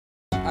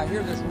I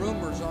hear there's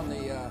rumors on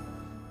the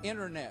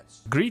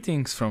internets.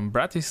 Greetings from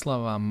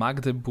Bratislava,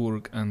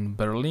 Magdeburg, and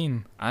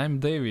Berlin.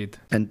 I'm David.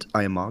 And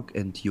I'm Mark,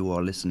 and you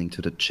are listening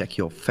to the Check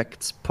Your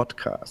Facts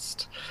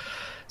podcast.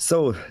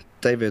 So,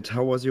 David,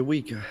 how was your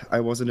week?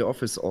 I was in the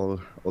office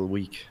all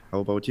week.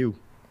 How about you?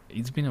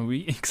 It's been a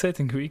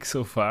exciting week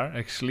so far,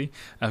 actually.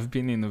 I've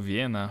been in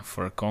Vienna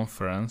for a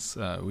conference,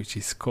 which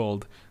is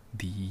called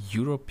the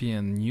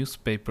European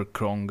Newspaper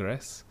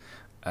Congress.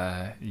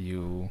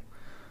 You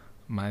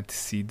might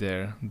see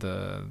there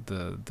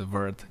the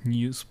word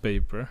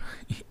newspaper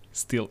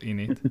still in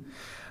it.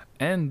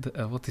 And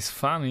what is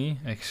funny,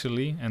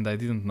 actually, and I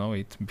didn't know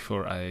it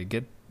before I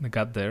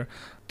got there,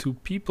 two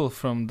people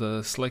from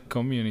the Slack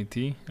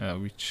community,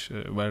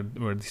 where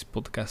this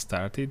podcast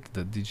started,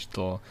 the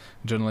Digital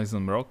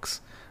Journalism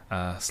Rocks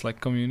Slack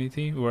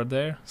community, were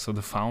there. So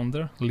the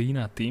founder,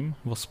 Lina Tim,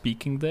 was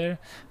speaking there,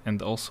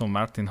 and also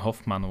Martin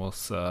Hoffman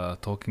was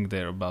talking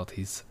there about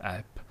his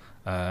app,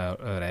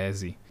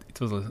 Rezi. It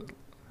was a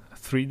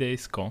 3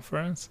 days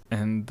conference,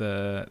 and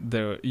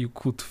there you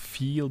could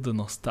feel the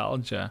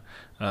nostalgia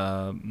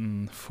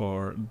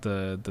for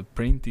the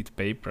printed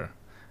paper.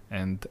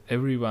 And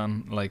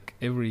everyone, like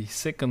every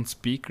second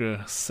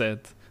speaker,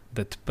 said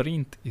that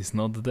print is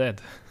not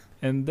dead.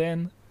 And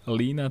then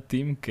Lina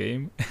Tim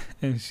came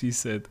and she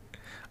said,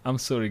 "I'm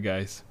sorry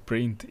guys,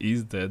 print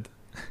is dead."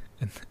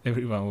 And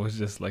everyone was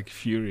just like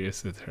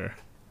furious at her.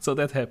 So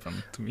that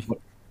happened to me.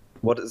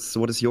 What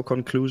is your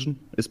conclusion?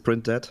 Is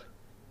print dead?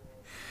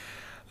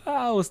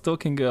 I was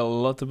talking a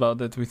lot about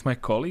that with my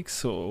colleagues.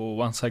 So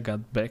once I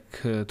got back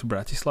to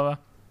Bratislava,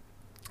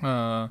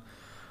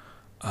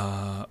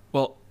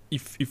 well,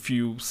 if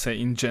you say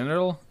in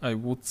general, I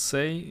would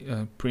say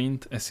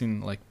print, as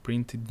in like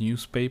printed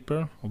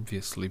newspaper.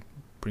 Obviously,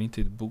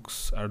 printed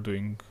books are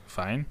doing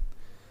fine.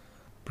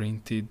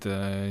 Printed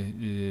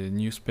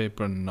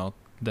newspaper, not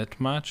that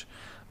much.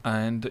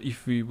 And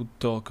if we would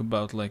talk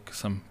about like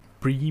some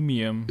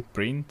premium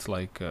print,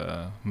 like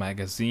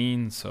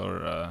magazines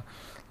or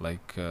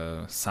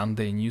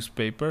Sunday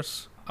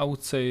newspapers, I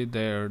would say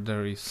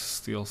there is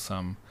still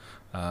some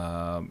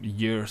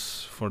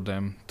years for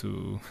them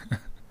to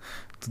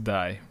to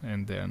die,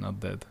 and they are not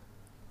dead.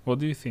 What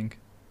do you think?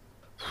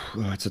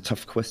 Oh, it's a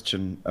tough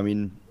question. I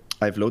mean,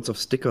 I have loads of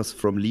stickers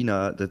from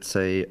Lina that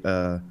say,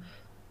 I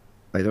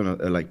don't know,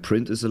 like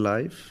print is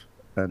alive,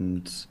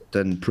 and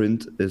then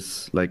print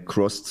is like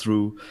crossed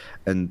through,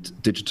 and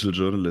digital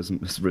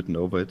journalism is written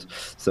over it.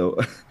 So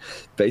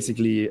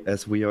basically,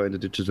 as we are in the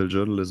Digital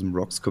Journalism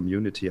Rocks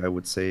community, I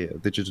would say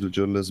digital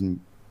journalism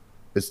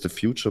is the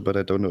future, but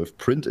I don't know if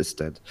print is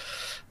dead.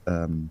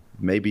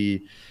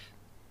 Maybe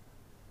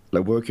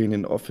like working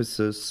in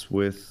offices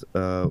with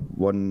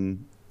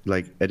one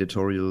like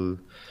editorial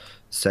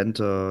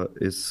center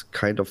is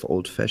kind of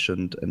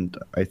old-fashioned, and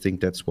I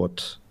think that's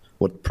what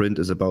print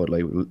is about,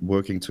 like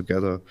working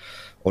together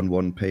on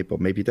one paper.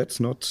 Maybe that's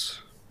not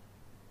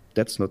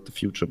the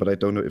future, but I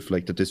don't know if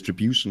like the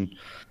distribution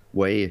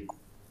way,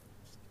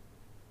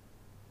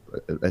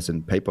 as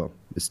in paper,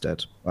 is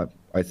dead.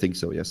 I think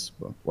so, yes.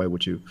 Well, why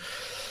would you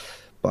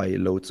buy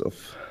loads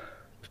of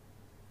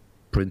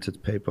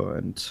printed paper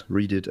and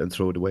read it and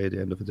throw it away at the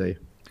end of the day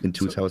in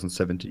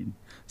 2017?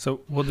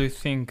 So what do you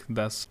think?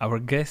 Does our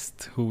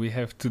guest who we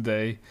have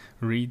today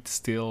read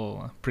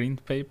still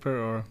print paper,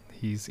 or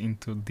he's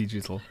into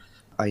digital?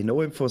 I know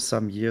him for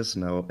some years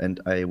now, and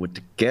I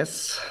would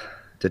guess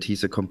that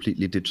he's a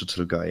completely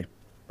digital guy.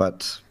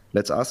 But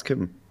let's ask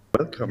him.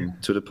 Welcome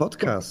to the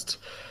podcast,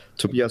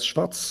 Tobias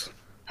Schwarz.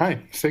 Hi,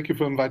 thank you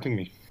for inviting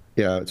me.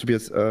 Yeah,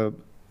 Tobias,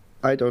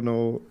 I don't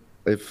know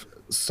if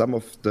some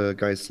of the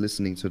guys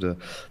listening to the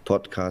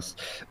podcast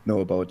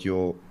know about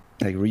your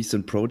like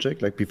recent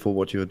project, like before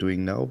what you're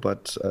doing now,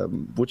 but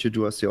would you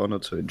do us the honor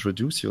to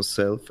introduce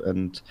yourself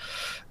and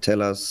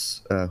tell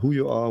us who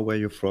you are, where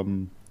you're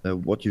from,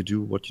 what you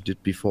do, what you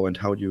did before, and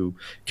how you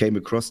came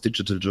across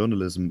digital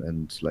journalism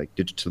and like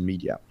digital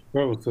media?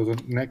 Well, so the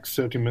next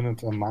 30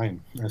 minutes are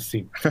mine, I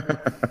see.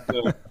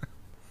 So,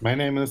 my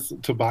name is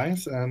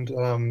Tobias,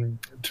 and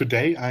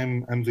today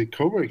I'm the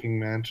co-working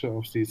manager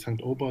of the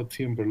St. Oberts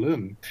here in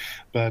Berlin.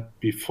 But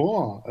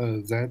before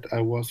that,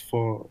 I was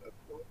for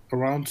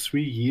around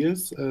 3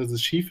 years the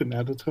chief and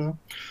editor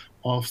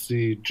of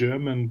the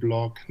German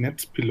blog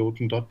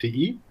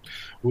Netzpiloten.de,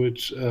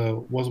 which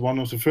was one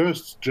of the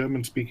first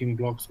German-speaking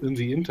blogs in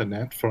the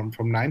internet from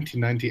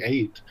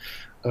 1998.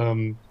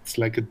 It's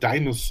like a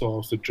dinosaur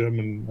of the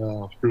German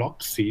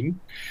blog scene.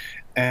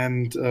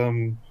 And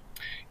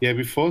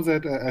before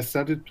that, I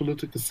studied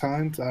political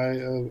science.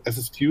 As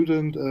a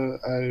student,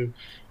 I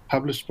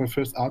published my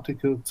first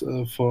articles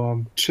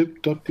for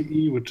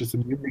Chip.de, which is a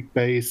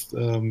Munich-based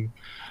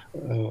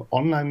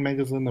online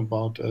magazine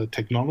about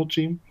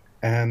technology.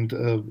 And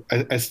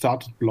I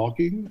started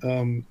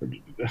blogging.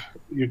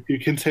 You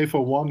can say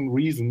for one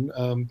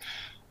reason,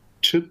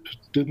 Chip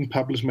didn't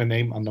publish my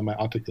name under my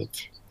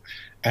articles.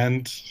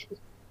 And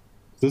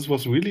this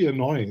was really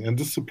annoying, and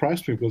this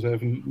surprised me because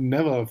I've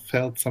never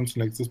felt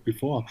something like this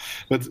before.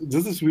 But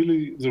this is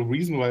really the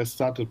reason why I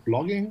started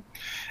blogging,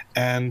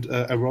 and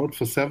I wrote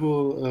for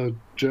several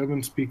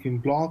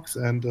German-speaking blogs,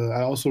 and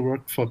I also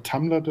worked for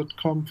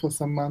Tumblr.com for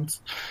some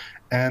months.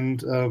 And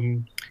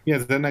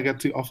then I got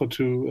the offer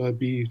to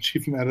be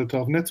chief editor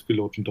of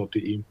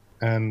Netzpiloten.de.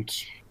 And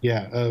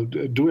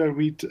do I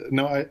read?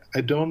 No,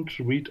 I don't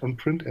read on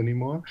print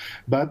anymore.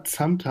 But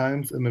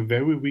sometimes in a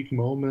very weak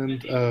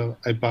moment,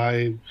 I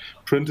buy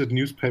printed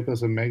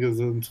newspapers and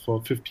magazines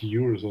for 50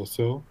 euros or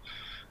so.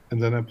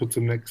 And then I put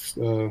them next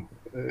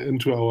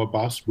into our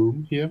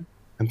bathroom here.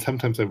 And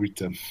sometimes I read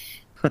them.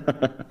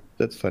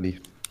 That's funny.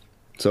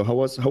 So how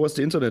was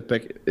the internet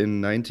back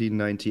in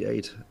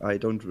 1998? I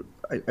don't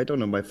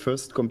know. My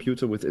first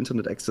computer with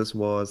internet access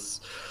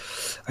was,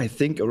 I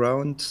think,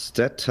 around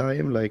that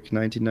time, like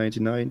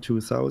 1999,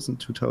 2000,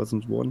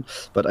 2001.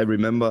 But I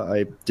remember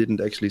I didn't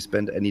actually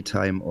spend any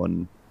time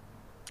on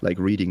like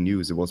reading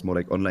news. It was more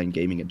like online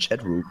gaming and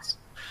chat rooms.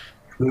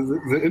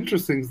 The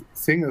interesting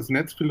thing is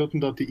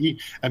Netzpiloten.de.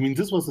 I mean,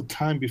 this was a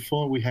time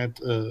before we had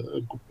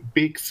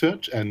big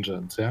search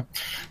engines. Yeah.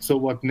 So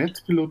what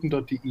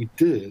Netzpiloten.de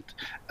did,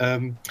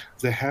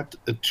 they had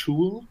a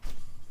tool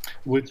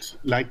which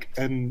like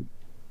an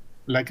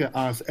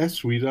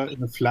RSS reader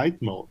in a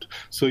flight mode.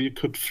 So you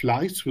could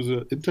fly through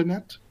the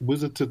internet,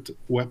 visited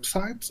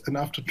websites, and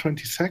after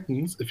 20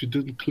 seconds, if you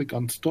didn't click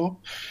on stop,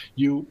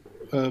 you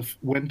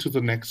went to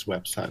the next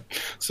website.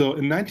 So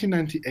in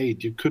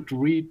 1998, you could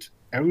read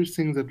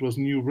everything that was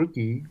new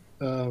written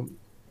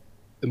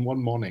in one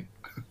morning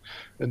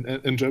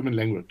in German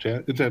language. Yeah,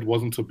 internet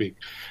wasn't so big,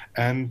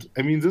 and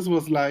I mean this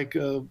was like,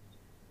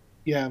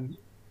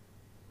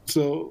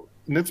 So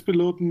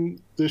Netzpiloten,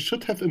 they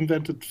should have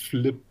invented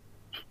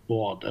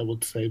Flipboard, I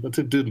would say, but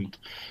they didn't,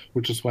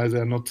 which is why they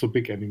are not so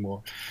big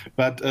anymore.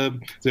 But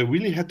they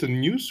really had a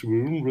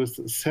newsroom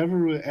with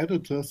several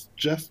editors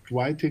just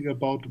writing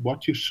about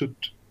what you should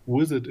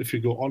visit if you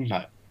go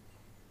online.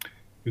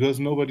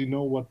 Because nobody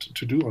know what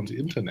to do on the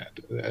internet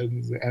at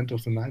the end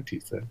of the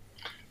 90s,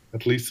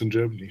 at least in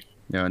Germany.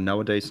 Yeah,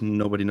 nowadays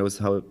nobody knows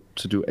how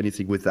to do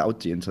anything without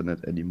the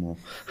internet anymore.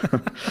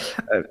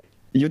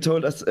 You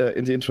told us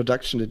in the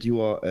introduction that you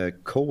are a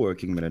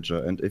co-working manager,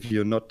 and if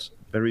you're not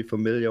very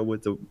familiar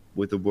with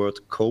the word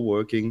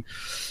co-working,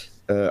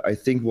 I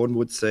think one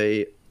would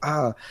say,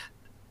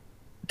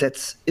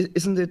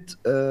 isn't it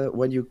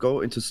when you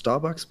go into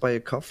Starbucks, buy a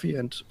coffee,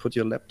 and put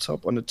your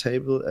laptop on a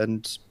table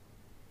and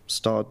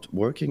start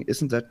working?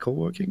 Isn't that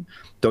co-working?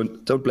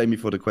 Don't blame me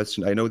for the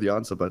question. I know the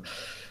answer, but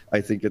I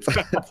think it's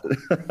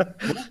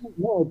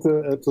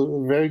it's a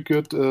very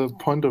good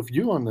point of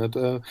view on it,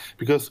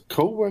 because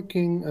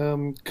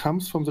co-working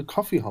comes from the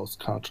coffee house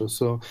culture.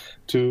 So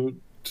to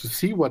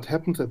see what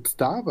happens at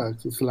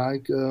Starbucks is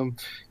like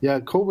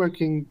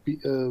co-working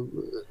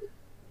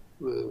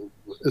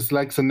is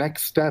like the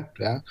next step.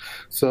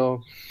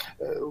 So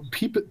some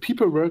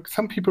people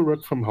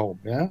work from home,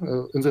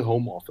 in the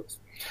home office,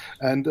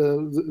 and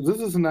this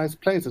is a nice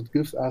place. It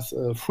gives us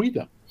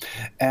freedom,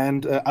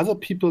 and other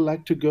people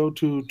like to go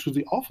to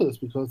the office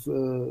because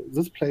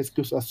this place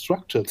gives us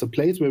structure. It's a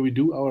place where we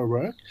do our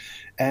work,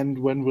 and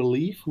when we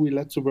leave, we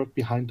let the work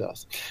behind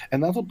us.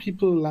 And other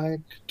people like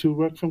to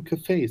work from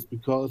cafes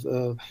because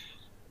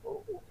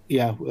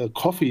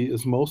coffee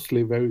is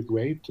mostly very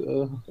great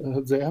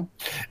there.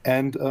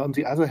 And on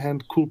the other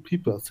hand, cool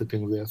people are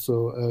sitting there.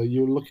 So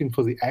you're looking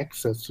for the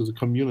access to the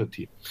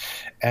community.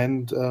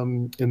 And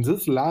in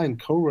this line,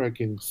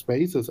 co-working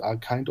spaces are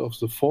kind of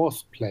the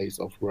fourth place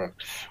of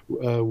work,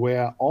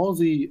 where all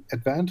the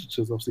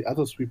advantages of the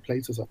other three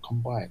places are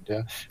combined.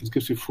 It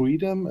gives you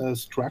freedom,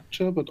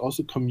 structure, but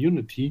also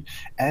community,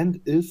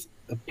 and is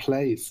a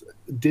place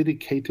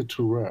dedicated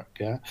to work,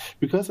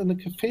 because in a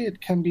cafe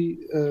it can be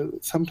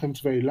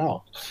sometimes very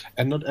loud,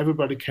 and not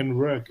everybody can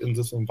work in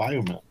this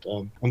environment.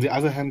 On the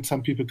other hand,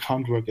 some people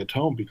can't work at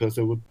home because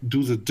they would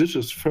do the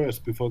dishes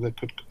first before they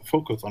could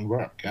focus on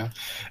work.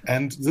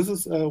 And this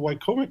is why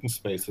co-working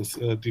spaces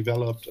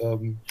developed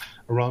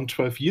around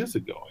 12 years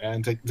ago,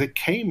 and they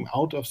came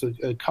out of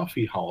the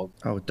coffee house.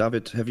 Oh,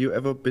 David, have you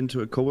ever been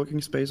to a co-working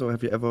space, or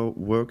have you ever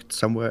worked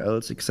somewhere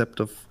else except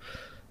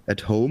at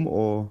home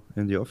or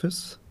in the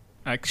office?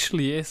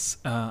 Actually, yes.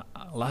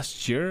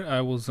 Last year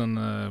I was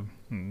on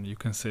you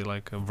can say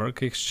like a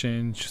work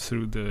exchange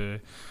through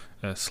the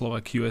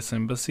Slovak US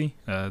embassy,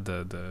 and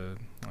the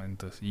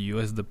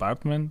US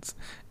department,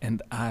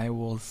 and I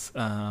was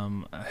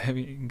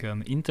having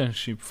an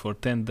internship for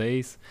 10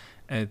 days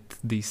at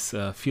this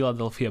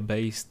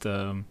Philadelphia-based,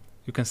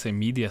 you can say,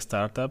 media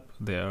startup.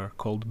 They are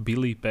called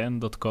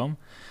BillyPen.com.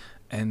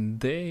 And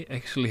they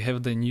actually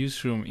have the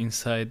newsroom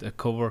inside a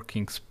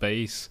co-working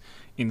space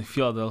in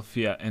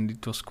Philadelphia, and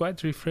it was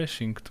quite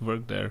refreshing to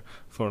work there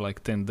for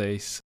like 10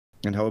 days.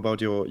 And how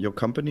about your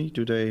company?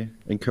 Do they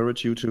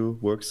encourage you to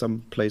work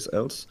someplace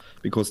else?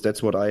 Because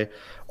that's what I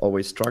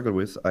always struggle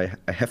with. I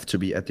have to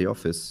be at the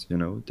office,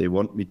 They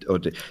want me,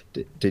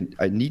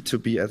 I need to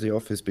be at the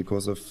office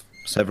because of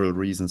several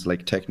reasons,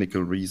 like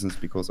technical reasons,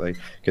 because I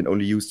can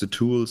only use the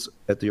tools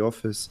at the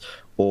office,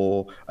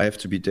 or I have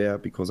to be there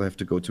because I have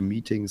to go to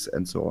meetings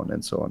and so on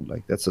and so on.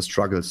 Like that's the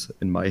struggles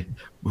in my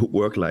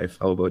work life.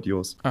 How about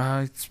yours?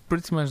 It's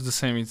pretty much the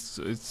same.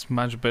 It's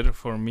much better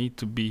for me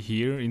to be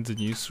here in the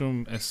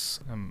newsroom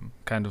as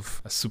kind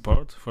of a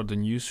support for the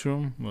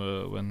newsroom.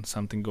 When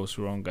something goes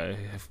wrong,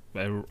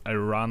 I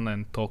run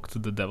and talk to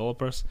the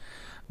developers.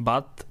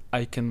 But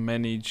I can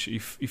manage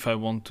if I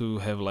want to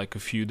have like a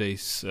few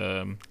days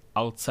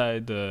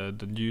outside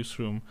the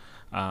newsroom.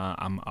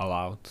 I'm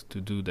allowed to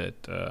do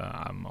that.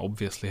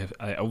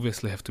 I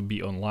obviously have to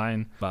be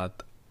online,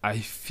 but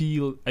I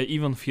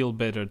even feel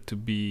better to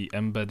be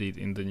embedded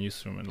in the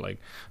newsroom and like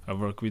I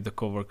work with the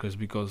coworkers,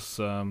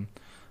 because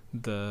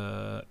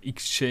the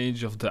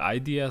exchange of the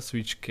ideas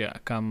which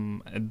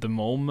come at the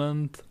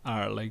moment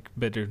are like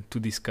better to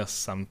discuss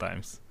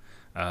sometimes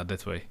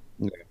that way.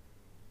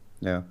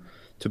 Yeah.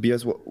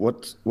 Tobias,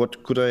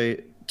 what could I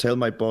tell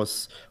my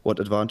boss? What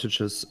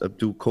advantages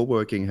do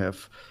co-working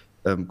have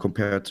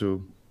compared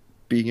to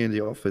being in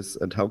the office,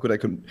 and how could I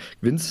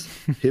convince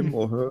him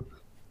or her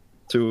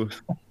to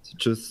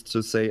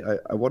say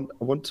I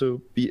want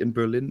to be in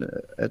Berlin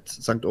at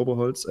St.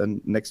 Oberholz,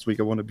 and next week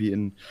I want to be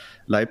in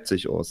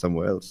Leipzig or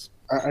somewhere else?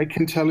 I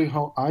can tell you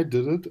how I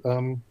did it.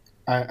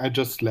 I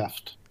just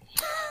left.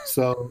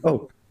 So.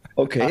 Oh,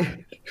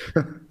 okay.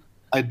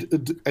 I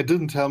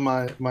didn't tell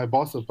my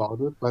boss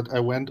about it, but I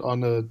went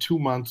on a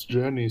 2-month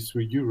journey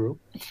through Europe,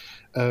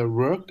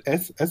 worked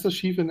as a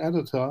chief and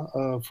editor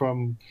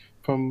from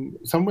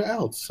somewhere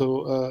else.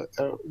 So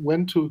I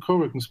went to a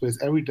co-working space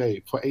every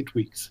day for 8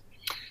 weeks.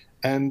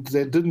 And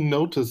they didn't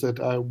notice that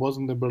I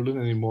wasn't in Berlin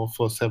anymore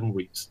for 7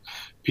 weeks.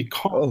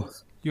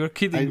 Because you're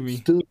kidding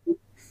me.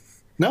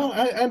 No,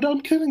 I'm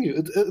not kidding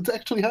you. It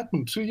actually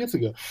happened 2 years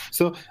ago.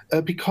 So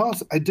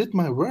because I did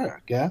my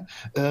work, yeah.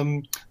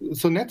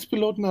 So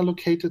Netzpiloten are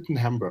located in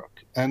Hamburg,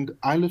 and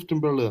I lived in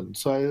Berlin.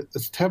 So I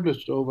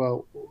established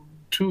over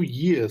 2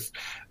 years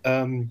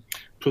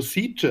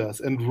procedures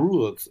and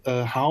rules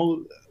how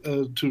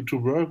to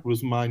work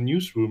with my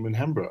newsroom in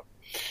Hamburg.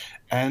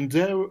 And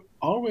they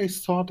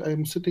always thought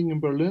I'm sitting in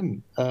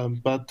Berlin,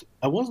 but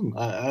I wasn't.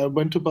 I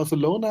went to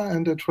Barcelona,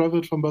 and I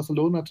traveled from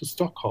Barcelona to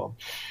Stockholm.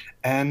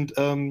 And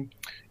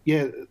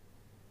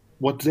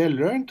what they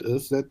learned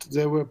is that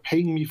they were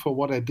paying me for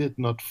what I did,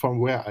 not from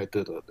where I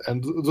did it.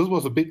 And this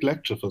was a big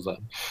lecture for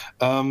them.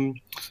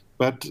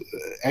 But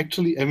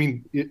actually, I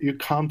mean, you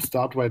can't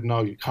start right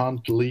now. You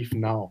can't leave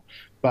now.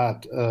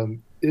 But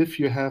if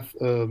you have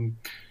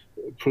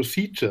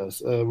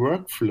procedures,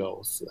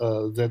 workflows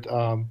that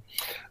are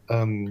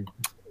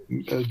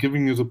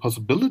giving you the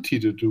possibility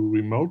to do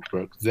remote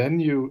work, then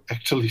you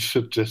actually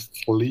should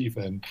just leave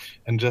and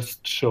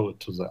just show it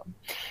to them.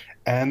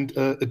 And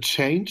it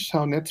changed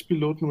how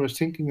Netzpiloten were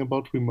thinking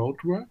about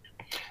remote work.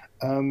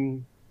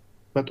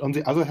 But on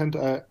the other hand,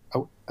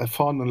 I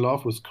fell in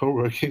love with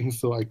co-working,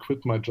 so I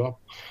quit my job.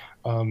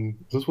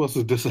 This was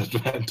a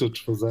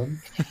disadvantage for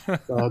them.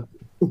 But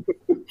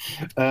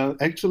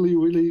actually,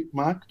 really,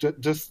 Mark,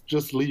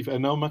 just leave. I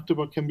know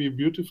Magdeburg can be a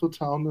beautiful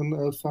town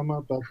in summer,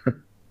 but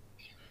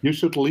you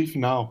should leave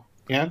now.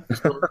 Yeah.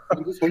 So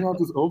when this hangout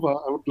is over,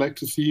 I would like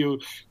to see you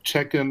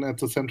check in at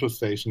the central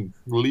station,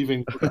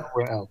 leaving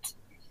somewhere else.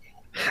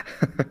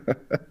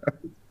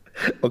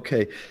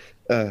 Okay.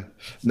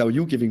 Now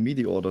you giving me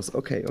the orders.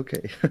 Okay.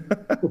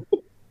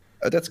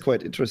 That's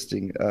quite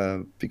interesting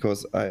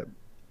because I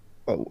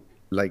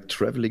like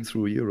traveling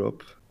through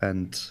Europe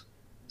and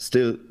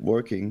still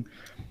working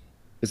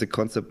is a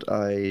concept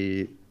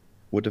I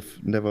would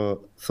have never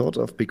thought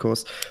of,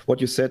 because what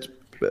you said,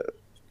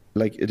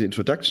 like in the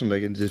introduction,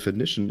 like in the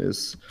definition,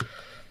 is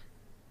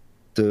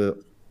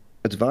the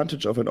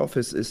advantage of an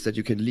office is that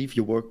you can leave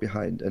your work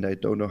behind. And I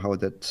don't know how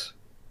that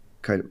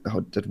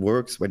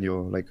works when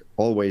you're like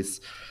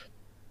always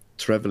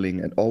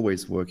traveling and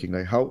always working.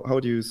 Like how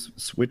do you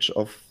switch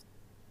off?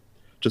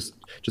 Do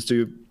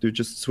you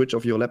just switch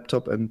off your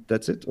laptop and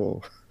that's it,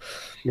 or?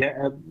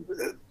 Yeah,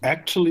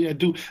 actually I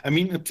do. I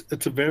mean,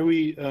 it's a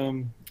very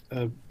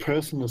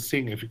personal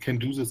thing if you can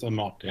do this or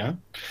not. Yeah.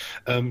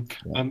 On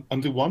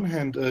the one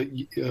hand,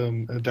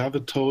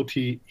 David told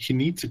he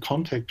needs a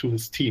contact to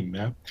his team.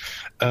 Yeah.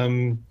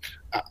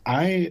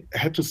 I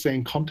had to stay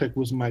in contact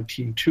with my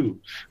team too,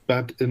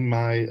 but in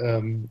my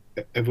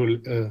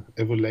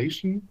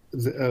evaluation,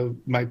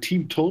 my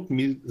team told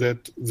me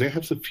that they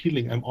have the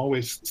feeling I'm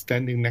always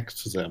standing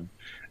next to them,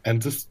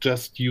 and this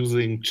just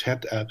using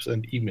chat apps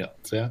and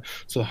emails. Yeah.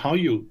 So how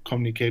you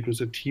communicate with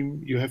a team,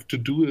 you have to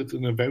do it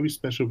in a very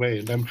special way,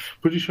 and I'm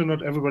pretty sure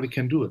not everybody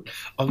can do it.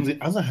 On the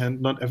other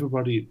hand, not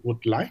everybody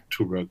would like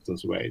to work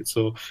this way.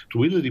 So it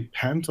really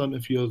depends on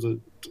if you're the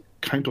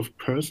kind of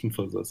person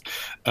for this.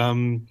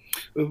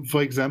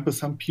 For example,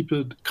 some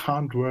people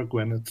can't work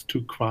when it's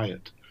too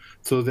quiet.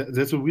 So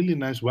there's a really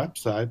nice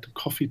website,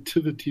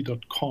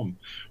 coffeetivity.com,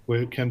 where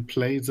you can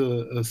play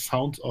the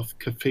sounds of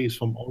cafes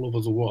from all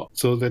over the world.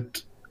 So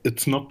that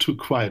it's not too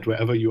quiet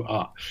wherever you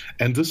are.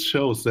 And this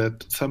shows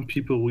that some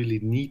people really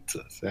need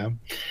this. Yeah.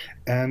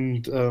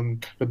 And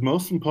but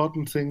most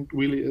important thing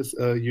really is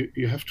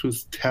you have to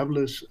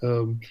establish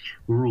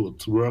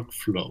rules,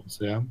 workflows.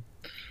 Yeah.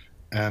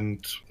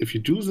 And if you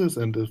do this,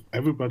 and if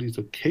everybody's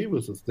okay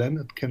with this, then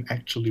it can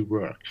actually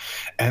work.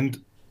 And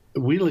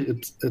really,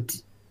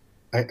 it's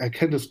I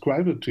can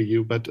describe it to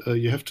you, but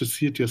you have to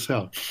see it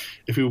yourself.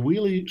 If you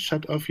really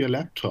shut off your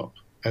laptop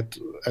at,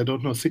 I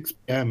don't know, 6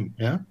 p.m.,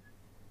 yeah,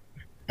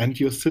 and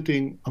you're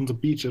sitting on the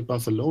beach at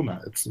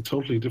Barcelona, it's a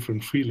totally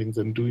different feeling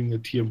than doing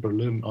it here in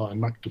Berlin or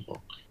in Magdeburg.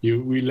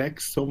 You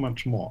relax so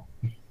much more.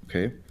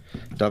 Okay.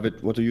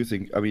 David, what do you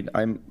think? I mean,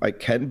 I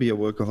can be a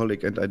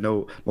workaholic, and I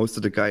know most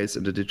of the guys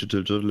in the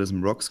Digital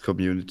Journalism Rocks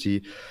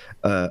community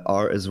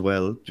are as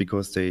well,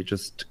 because they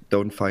just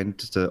don't find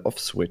the off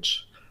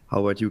switch. How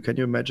about you? Can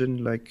you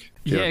imagine, like,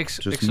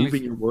 just actually,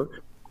 moving your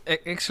work?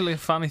 Actually, a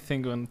funny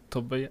thing when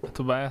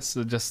Tobias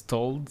just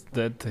told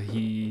that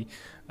he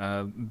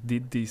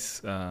did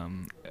this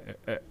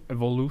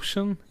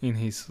evolution in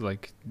his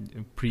like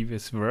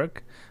previous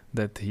work,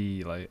 that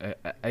he like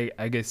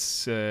I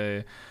guess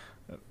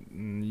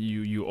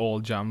you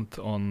all jumped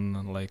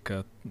on like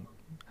a,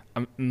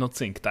 I'm not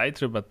saying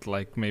tighter, but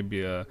like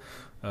maybe a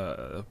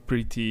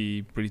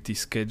pretty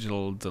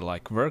scheduled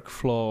like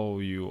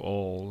workflow. You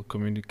all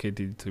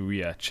communicated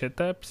via chat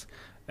apps,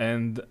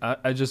 and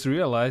I just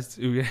realized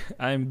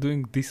I'm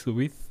doing this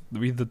with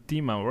the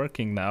team I'm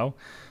working now,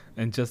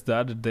 and just the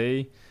other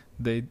day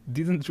they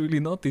didn't really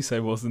notice I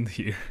wasn't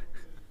here.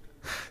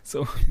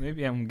 So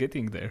maybe I'm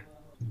getting there.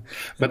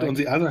 But on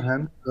the other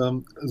hand,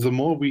 the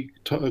more we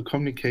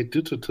communicate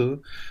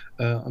digital,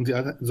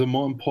 the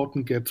more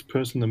important gets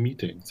personal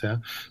meetings. Yeah.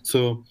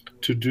 So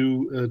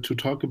to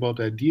talk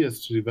about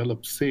ideas, to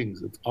develop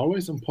things, it's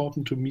always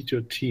important to meet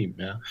your team.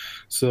 Yeah.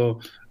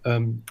 So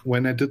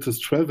when I did this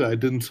travel, I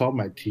didn't saw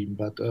my team,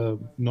 but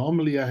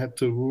normally I had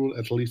the rule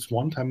at least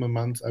one time a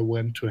month I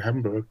went to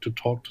Hamburg to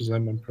talk to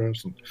them in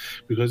person,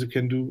 because you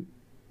can do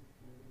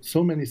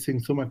so many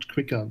things so much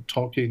quicker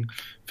talking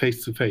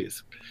face to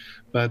face.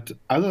 But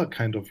other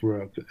kind of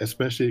work,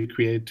 especially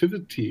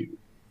creativity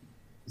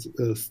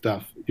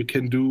stuff, you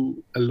can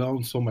do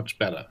alone so much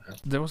better.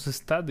 There was a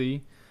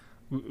study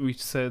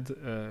which said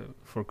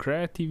for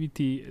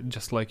creativity,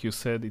 just like you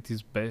said, it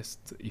is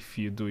best if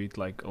you do it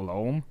like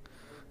alone,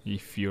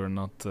 if you're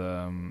not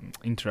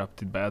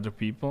interrupted by other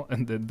people.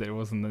 And then there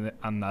was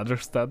another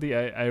study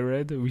I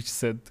read which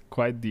said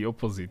quite the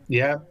opposite.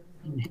 Yeah.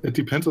 It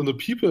depends on the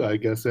people, I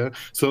guess. Yeah.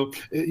 So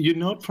you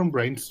know it from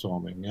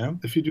brainstorming. Yeah.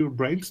 If you do a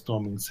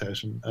brainstorming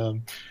session,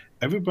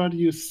 everybody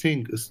you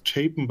think is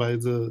shaped by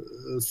the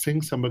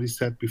thing somebody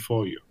said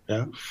before you.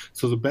 Yeah.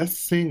 So the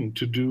best thing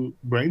to do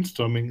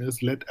brainstorming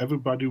is let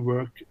everybody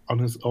work on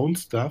his own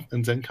stuff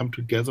and then come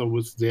together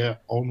with their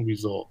own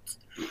results,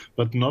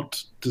 but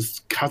not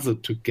discuss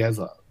it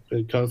together,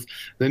 because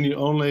then you're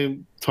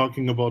only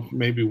talking about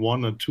maybe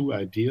one or two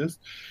ideas.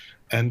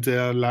 And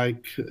they're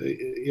like,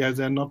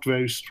 they're not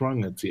very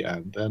strong at the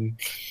end.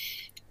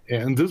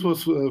 And this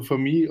was for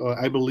me, or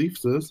I believe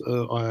this,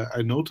 or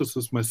I noticed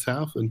this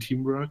myself in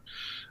teamwork,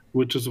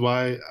 which is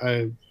why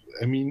I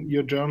mean,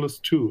 you're a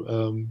journalist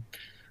too.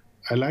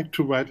 I like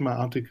to write my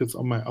articles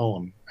on my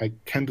own. I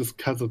can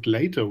discuss it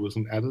later with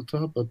an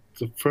editor, but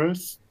the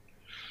first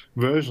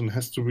version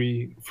has to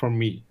be from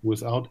me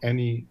without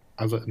any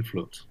other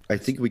influence. I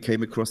think we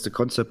came across the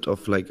concept of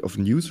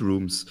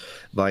newsrooms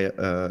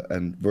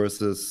and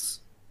versus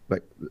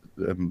like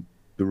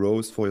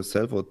bureaus for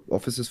yourself or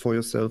offices for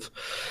yourself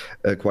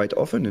quite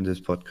often in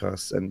this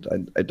podcast,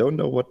 and I don't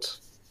know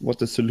what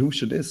the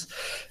solution is.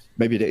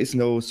 Maybe there is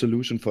no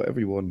solution for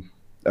everyone.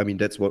 I mean,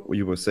 that's what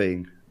you were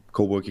saying.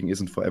 Co-working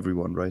isn't for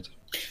everyone, right?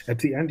 At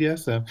the end,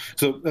 yes.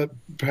 So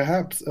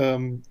perhaps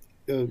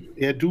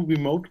do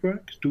remote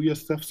work, do your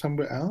stuff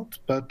somewhere else,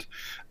 but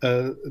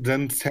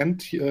then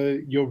send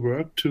your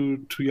work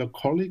to your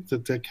colleagues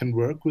that they can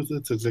work with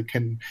it, that they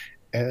can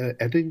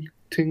editing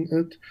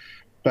it.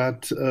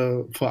 But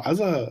for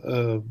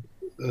other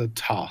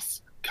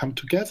tasks, come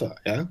together,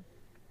 yeah?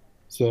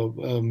 So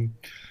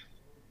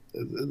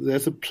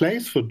there's a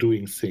place for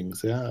doing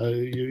things, yeah?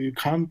 You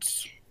can't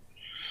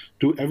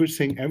do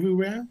everything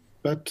everywhere,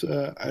 but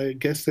I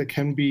guess there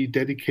can be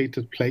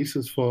dedicated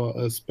places for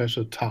a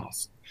special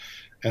task.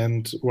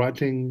 And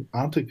writing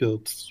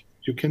articles,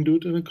 you can do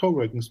it in a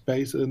co-working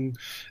space in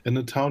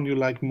a town you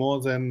like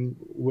more than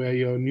where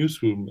your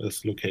newsroom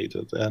is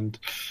located.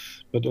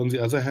 But on the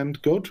other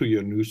hand, go to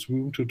your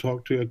newsroom to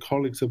talk to your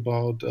colleagues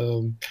about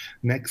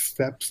next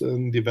steps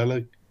in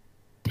developing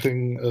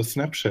a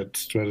Snapchat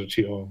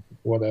strategy or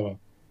whatever.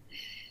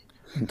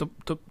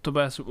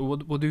 Tobias,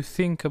 what do you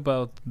think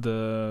about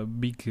the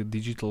big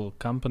digital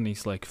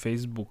companies like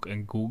Facebook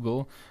and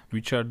Google,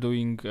 which are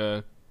doing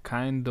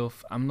kind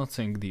of, I'm not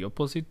saying the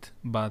opposite,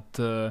 but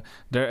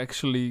they're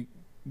actually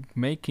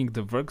making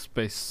the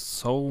workspace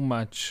so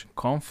much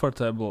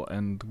comfortable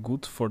and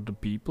good for the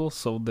people,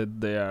 so that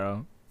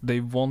they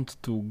want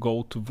to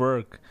go to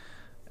work,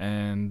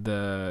 and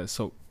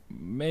so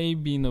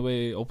maybe in a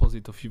way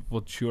opposite of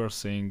what you are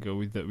saying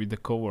with the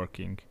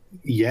co-working.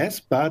 Yes,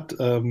 but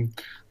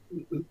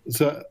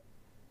so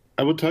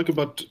I would talk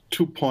about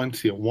 2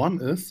 points here.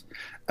 One is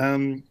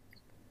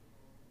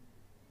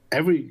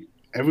every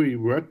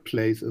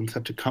workplace in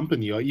such a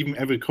company, or even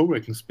every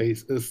co-working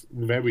space, is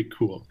very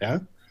cool, yeah.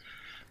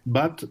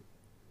 But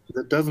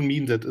that doesn't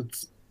mean that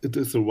it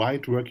is the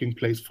right working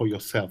place for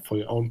yourself, for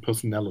your own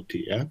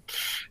personality, yeah.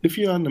 If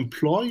you're an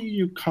employee,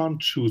 you can't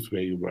choose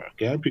where you work,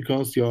 yeah,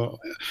 because your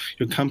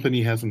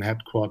company has an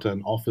headquarters,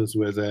 an office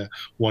where they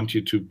want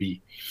you to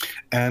be.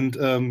 And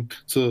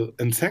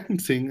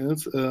second thing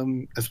is,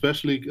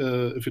 especially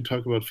if you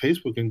talk about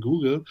Facebook and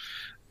Google,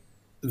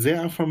 they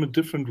are from a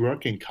different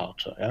working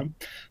culture. Yeah?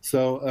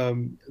 So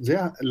they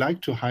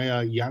like to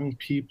hire young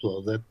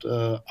people that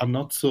are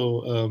not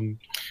so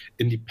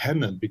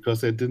independent because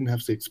they didn't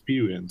have the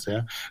experience.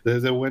 Yeah,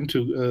 they went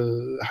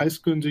to high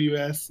school in the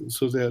US,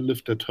 so they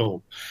lived at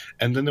home,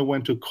 and then they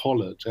went to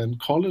college. And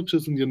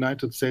colleges in the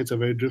United States are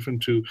very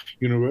different to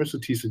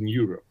universities in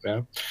Europe.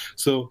 Yeah,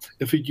 so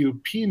if a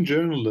European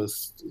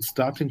journalist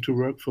starting to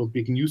work for a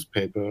big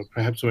newspaper,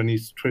 perhaps when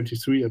he's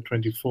 23 or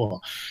 24.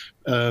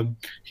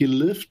 He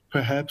lived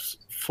perhaps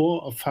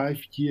 4 or 5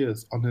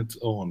 years on its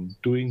own,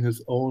 doing his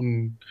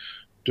own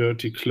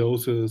dirty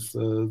clothes,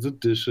 the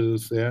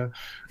dishes, yeah,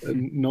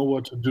 know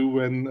what to do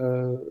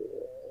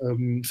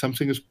when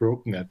something is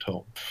broken at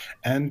home.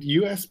 And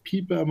US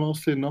people are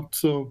mostly not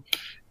so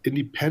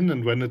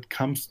independent when it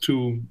comes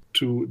to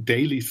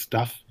daily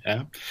stuff,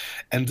 yeah.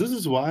 And this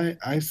is why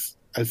I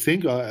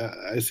think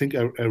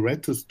I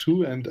read this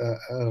too, and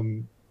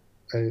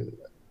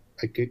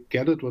I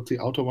get it. What the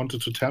author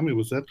wanted to tell me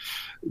was that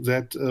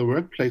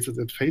workplaces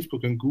at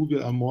Facebook and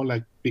Google are more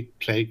like big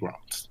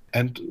playgrounds.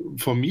 And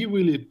for me,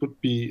 really, it would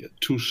be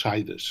too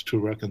childish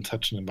to work in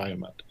such an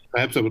environment.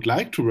 Perhaps I would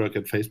like to work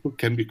at Facebook,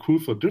 can be cool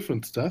for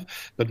different stuff.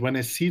 But when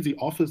I see the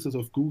offices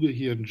of Google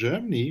here in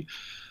Germany,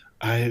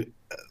 I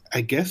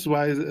guess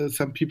why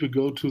some people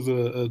go to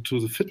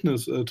the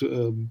fitness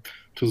to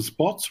the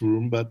sports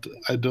room, but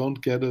I don't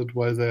get it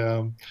why they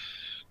are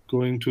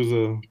going to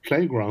the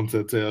playgrounds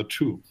that they are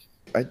too.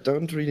 I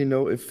don't really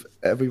know if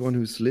everyone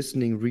who's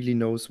listening really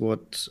knows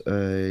what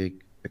a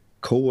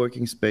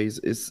co-working space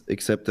is,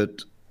 except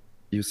that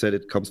you said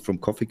it comes from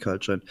coffee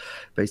culture and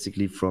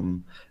basically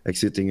from like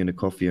sitting in a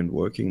coffee and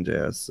working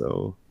there.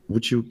 So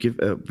would you give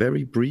a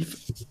very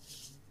brief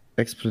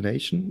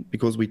explanation?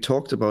 Because we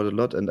talked about it a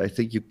lot and I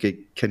think you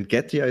can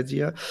get the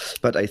idea,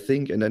 but I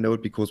think, and I know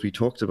it because we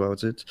talked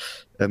about it,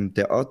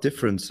 there are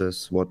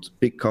differences what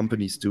big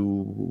companies do,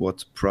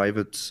 what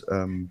private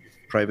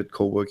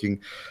co-working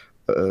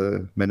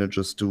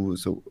managers do.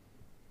 So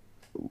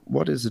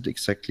what is it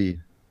exactly,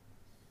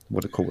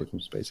 what a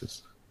co-working space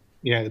is?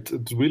 Yeah,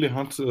 it's really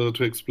hard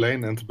to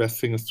explain, and the best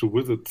thing is to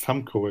visit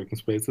some co-working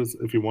spaces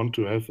if you want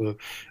to have a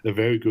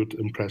very good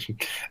impression.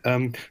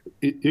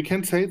 You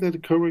can say that a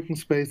co-working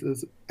space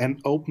is an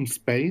open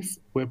space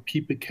where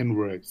people can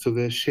work. So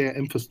they share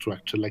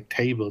infrastructure like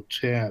table,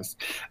 chairs,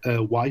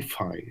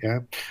 Wi-Fi,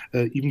 yeah,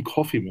 even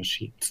coffee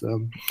machines.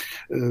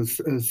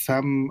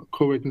 Some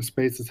co-working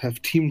spaces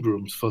have team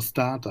rooms for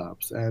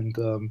startups. And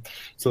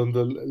so in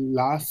the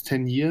last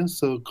 10 years,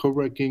 so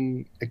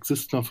co-working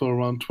exists now for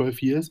around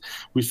 12 years,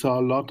 we saw a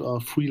lot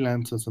of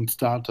freelancers and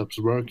startups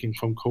working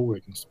from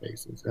co-working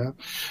spaces. Yeah?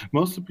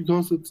 Mostly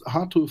because it's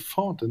hard to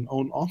afford an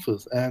own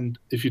office. And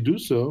if you do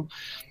so,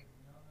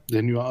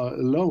 then you are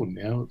alone,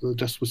 yeah,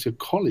 just with your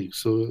colleagues.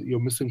 So you're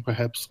missing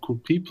perhaps cool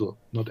people.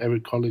 Not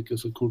every colleague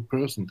is a cool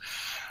person.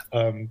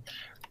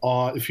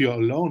 Or if you're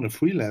alone, a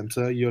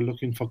freelancer, you're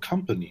looking for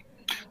company.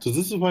 So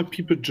this is why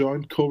people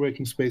joined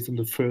co-working space in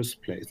the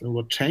first place. And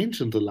what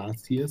changed in the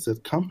last years is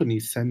that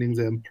companies sending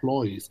their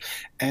employees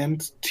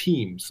and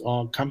teams,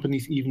 or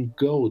companies even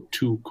go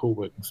to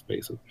co-working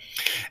spaces.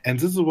 And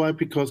this is why,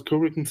 because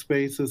co-working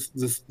spaces,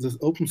 this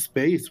open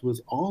space with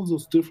all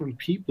those different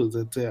people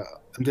that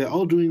they're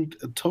all doing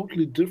a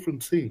totally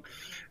different thing,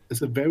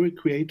 is a very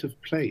creative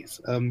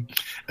place.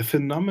 A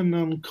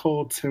phenomenon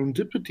called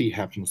serendipity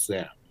happens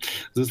there.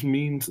 This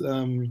means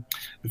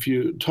if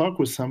you talk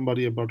with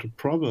somebody about a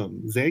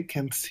problem, they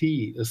can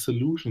see a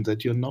solution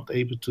that you're not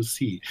able to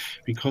see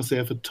because they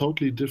have a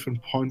totally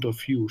different point of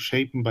view,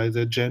 shaped by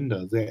their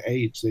gender, their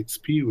age, their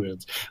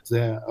experience,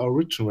 their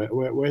origin,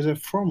 where they're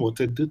from, what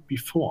they did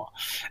before.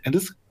 And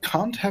this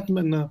can't happen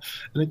in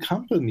a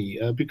company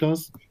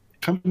because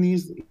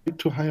companies like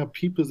to hire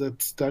people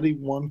that study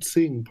one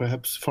thing,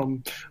 perhaps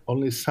from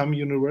only some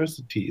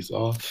universities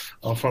or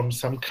from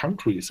some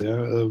countries.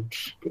 Yeah?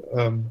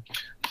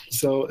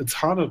 So it's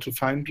harder to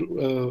find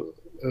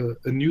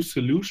a new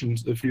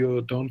solutions if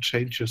you don't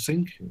change your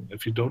thinking,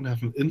 if you don't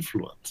have an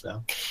influence.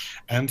 Yeah?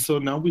 And so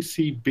now we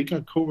see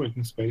bigger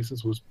co-working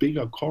spaces with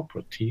bigger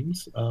corporate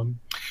teams.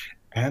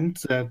 And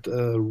that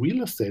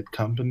real estate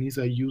companies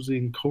are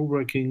using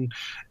co-working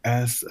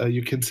as,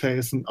 you can say,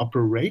 as an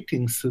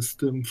operating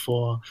system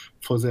for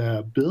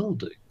their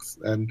buildings. buildings,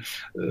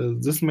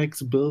 and this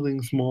makes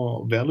buildings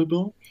more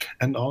valuable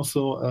and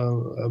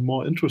also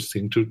more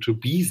interesting to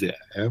be there.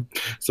 Yeah?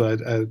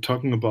 So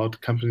talking about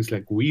companies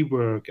like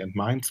WeWork and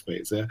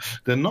Mindspace,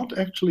 they're not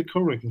actually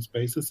co-working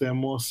spaces, they're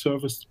more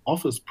service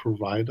office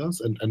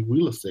providers and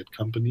real estate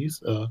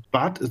companies,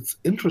 but it's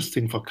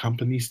interesting for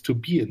companies to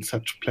be in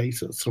such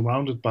places,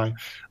 surrounded by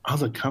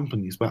other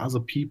companies, by other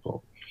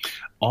people,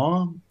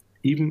 or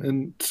even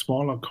in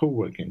smaller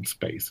co-working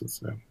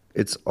spaces.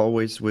 It's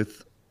always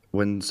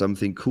when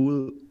something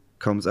cool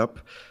comes up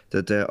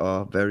that there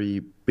are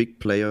very big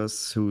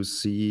players who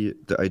see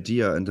the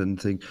idea and then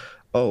think,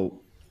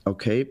 oh,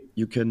 okay,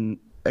 you can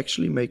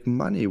actually make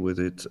money with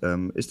it.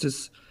 Is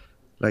this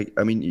like,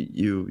 I mean,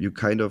 you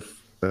kind of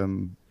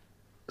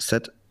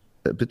said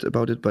a bit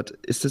about it, but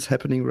is this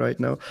happening right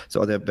now?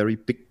 So are there very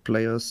big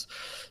players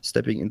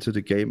stepping into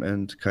the game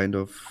and kind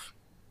of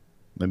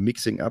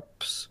mixing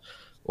up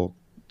or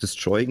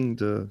destroying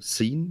the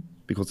scene,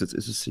 because it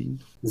is a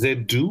scene? They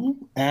do,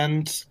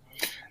 and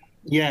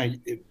yeah,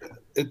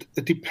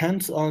 it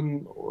depends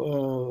on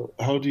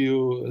how do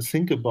you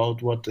think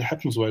about what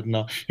happens right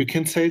now. You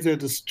can say they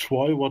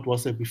destroy what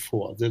was there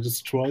before. They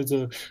destroy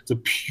the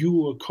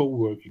pure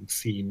co-working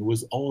scene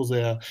with all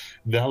their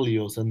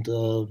values and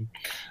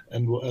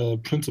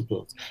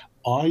principles.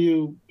 Are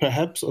you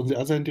perhaps on the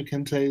other hand, you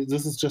can say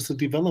this is just a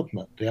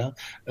development. Yeah,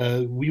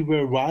 we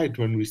were right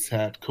when we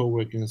said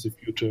co-working is the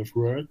future of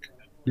work.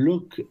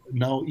 Look,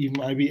 now even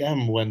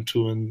IBM went to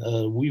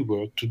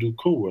WeWork to do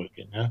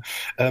co-working.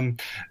 Yeah?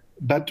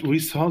 But we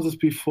saw this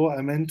before.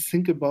 I mean,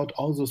 think about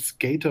all those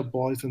skater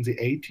boys in the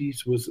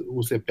 80s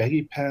with their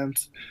baggy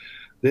pants.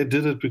 They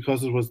did it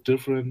because it was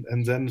different,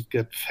 and then it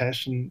got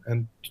fashion,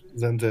 and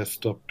then they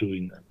stopped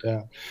doing it.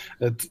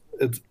 Yeah,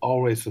 it's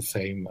always the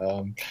same.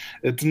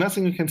 It's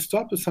nothing you can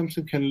stop. It's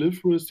something you can live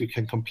with. You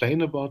can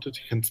complain about it.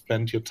 You can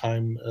spend your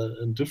time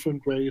in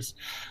different ways.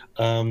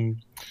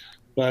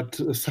 But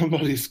if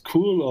somebody's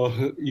cool, or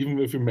even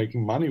if you're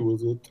making money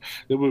with it,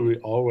 there will be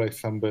always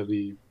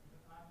somebody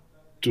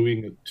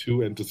doing it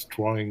too and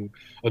destroying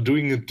or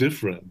doing it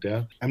different.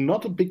 Yeah, I'm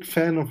not a big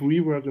fan of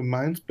WeWork and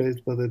Mindspace,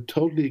 but I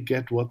totally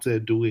get what they're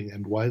doing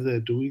and why they're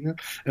doing it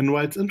and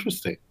why it's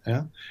interesting.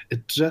 Yeah,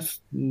 it's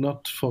just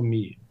not for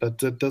me. But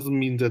that doesn't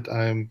mean that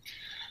I'm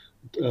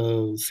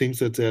think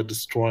that they're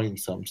destroying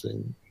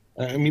something.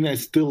 I mean, I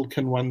still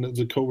can run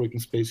the co-working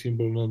space here in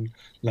Berlin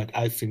like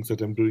I think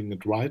that I'm doing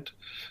it right,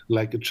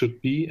 like it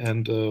should be,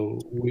 and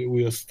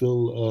we are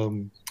still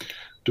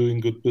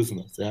doing good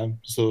business. Yeah,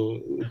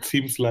 so it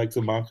seems like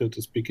the market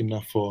is big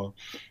enough for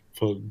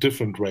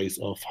different ways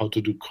of how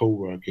to do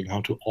co-working,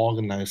 how to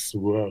organize the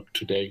work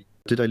today.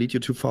 Did I lead you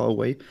too far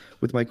away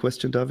with my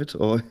question, David?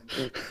 Or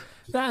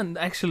And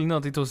actually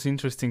not. It was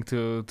interesting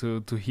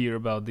to hear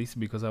about this,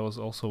 because I was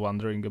also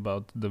wondering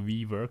about the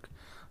WeWork,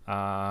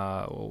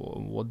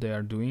 what they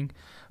are doing.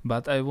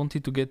 But I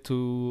wanted to get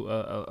to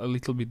a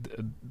little bit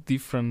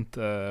different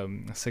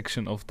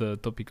section of the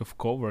topic of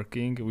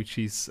co-working, which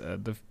is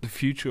the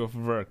future of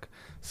work.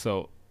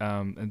 So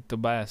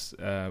Tobias,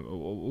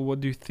 what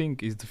do you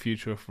think is the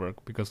future of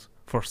work? Because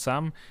for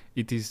some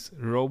it is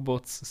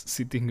robots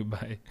sitting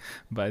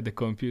by the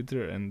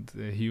computer and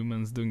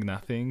humans doing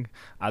nothing.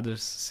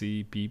 Others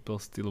see people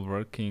still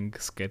working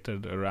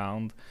scattered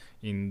around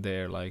in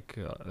their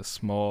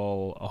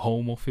small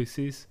home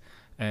offices.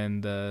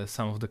 And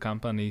some of the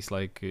companies,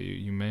 like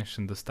you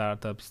mentioned, the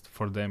startups,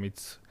 for them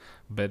it's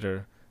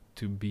better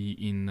to be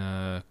in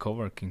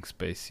co-working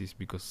spaces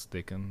because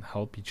they can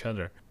help each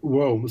other.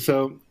 Whoa,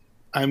 so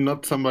I'm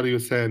not somebody who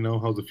say I know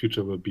how the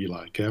future will be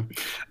like. Yeah?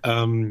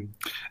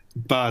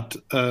 But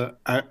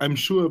I'm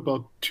sure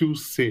about two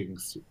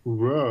things.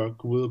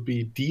 Work will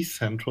be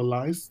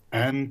decentralized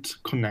and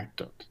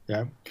connected.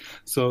 Yeah.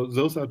 So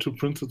those are two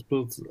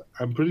principles.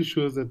 I'm pretty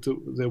sure that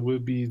there will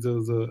be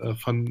the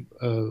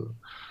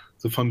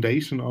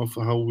foundation of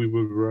how we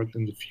will work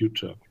in the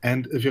future.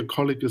 And if your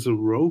colleague is a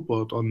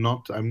robot or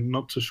not, I'm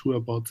not so sure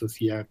about this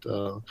yet.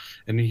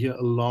 And you hear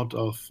a lot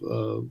of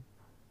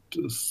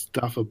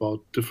stuff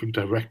about different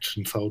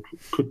directions how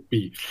it could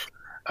be.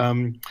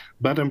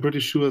 But I'm pretty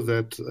sure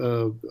that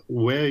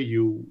where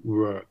you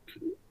work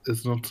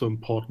is not so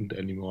important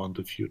anymore in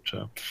the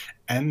future,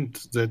 and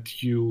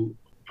that you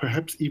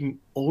perhaps even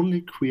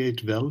only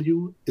create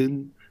value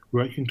in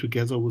working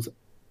together with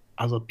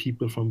other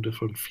people from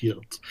different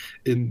fields,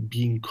 in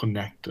being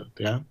connected.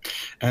 Yeah,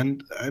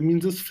 and I mean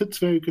this fits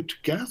very good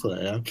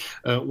together.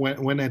 Yeah,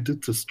 when I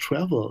did this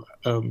travel,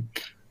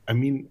 I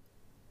mean,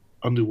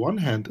 on the one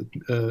hand,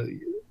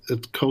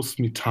 it costs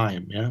me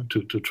time, yeah,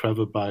 to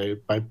travel by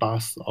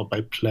bus or by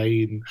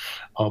plane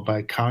or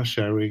by car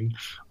sharing.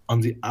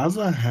 On the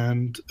other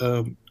hand,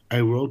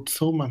 I wrote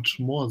so much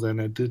more than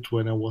I did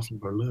when I was in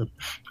Berlin,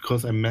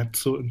 because I met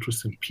so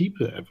interesting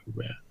people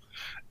everywhere,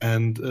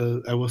 and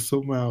I was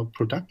so more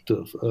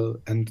productive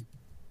and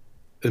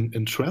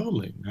in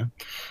traveling.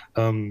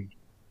 Yeah?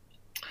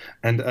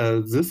 And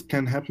this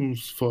can happen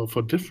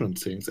for different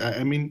things.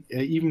 I mean,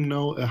 I even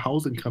know a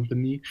housing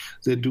company,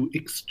 they do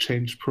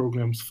exchange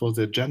programs for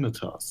their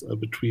janitors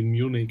between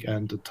Munich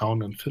and a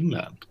town in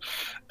Finland.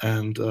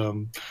 And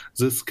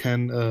this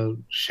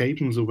can shape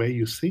the way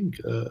you think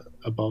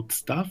about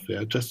stuff,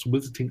 just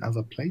visiting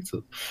other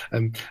places.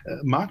 And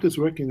Mark is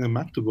working in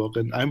Magdeburg,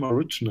 and I'm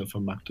original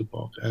from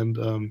Magdeburg. And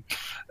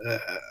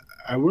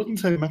I wouldn't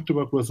say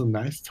Magdeburg was a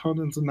nice town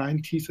in the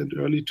 90s and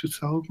early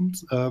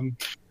 2000s.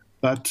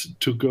 But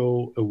to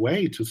go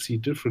away to see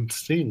different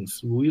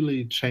things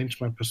really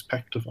changed my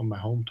perspective on my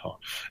hometown.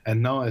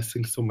 And now I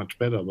think so much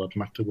better about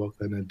Magdeburg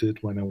than I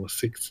did when I was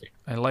 16.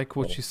 I like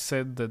what you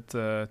said,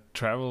 that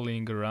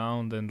traveling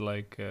around and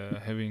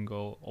having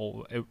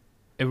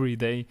every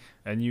day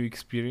a new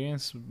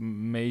experience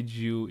made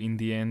you in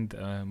the end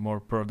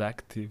more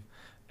productive.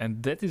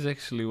 And that is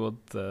actually what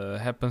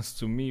happens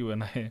to me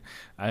when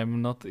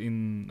I'm not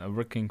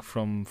working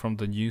from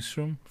the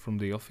newsroom, from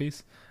the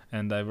office,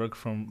 and I work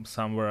from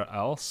somewhere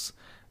else,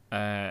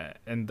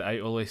 and I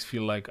always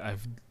feel like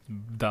I've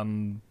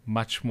done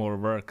much more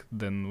work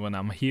than when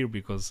I'm here,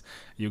 because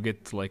you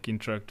get to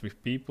interact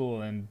with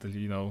people, and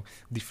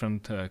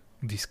different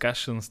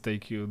discussions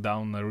take you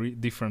down a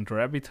different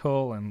rabbit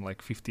hole, and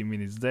 15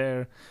 minutes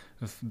there,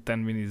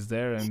 10 minutes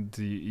there, and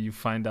you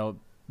find out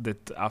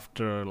that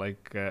after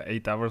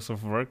 8 hours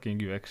of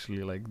working, you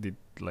actually did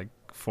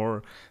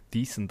 4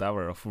 decent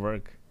hours of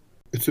work.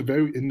 It's a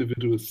very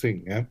individual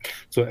thing, yeah.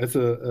 So as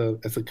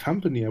a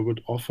company, I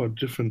would offer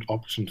different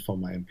options for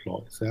my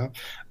employees. Yeah,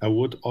 I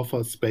would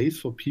offer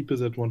space for people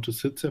that want to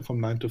sit there from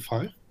 9 to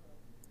 5,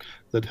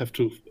 that have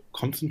to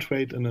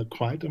concentrate in a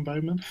quiet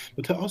environment.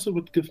 But I also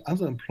would give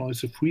other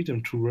employees the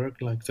freedom to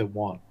work like they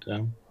want.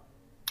 Yeah.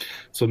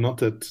 So not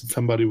that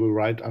somebody will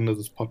write under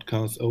this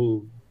podcast,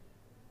 oh,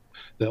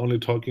 they're only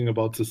talking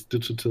about this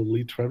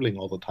digitally traveling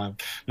all the time.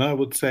 No, I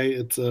would say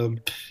it's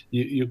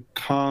you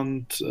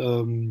can't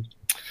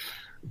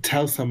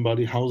tell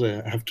somebody how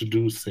they have to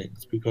do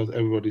things, because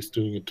everybody's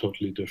doing it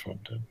totally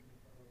different.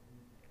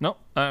 No,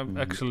 I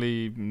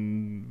actually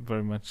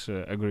very much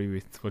agree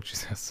with what you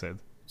just said.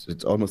 So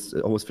it's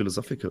almost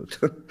philosophical.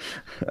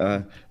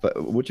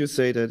 But would you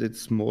say that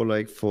it's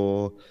more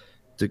for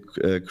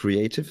the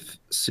creative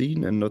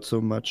scene and not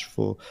so much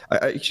for... I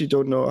actually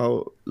don't know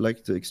how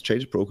the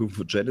exchange program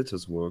for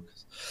janitors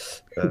works.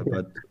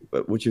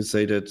 But would you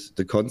say that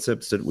the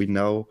concepts that we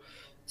now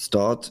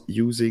start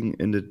using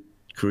in the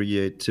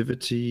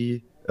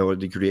creativity or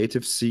the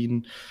creative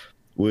scene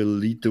will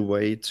lead the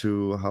way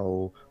to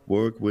how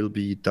work will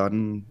be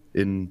done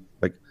in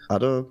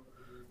other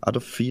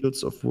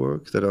fields of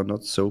work that are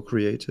not so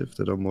creative,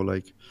 that are more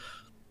I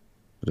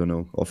don't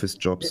know, office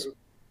jobs?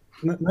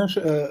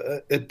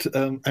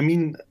 I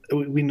mean,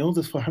 we know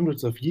this for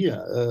hundreds of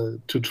years.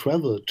 To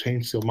travel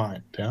changes your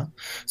mind. Yeah,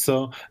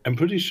 so I'm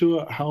pretty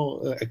sure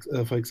how,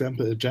 for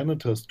example, a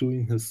janitor is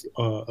doing his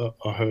or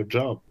her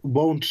job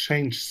won't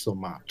change so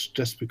much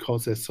just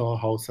because they saw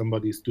how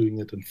somebody is doing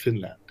it in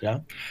Finland.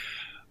 Yeah.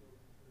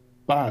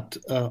 But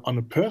on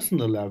a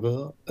personal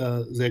level,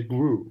 they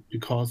grew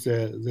because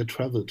they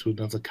traveled to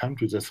another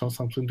country. They saw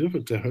something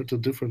different. They heard a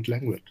different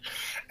language,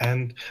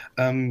 and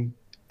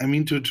I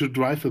mean, to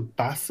drive a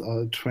bus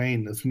or a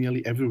train is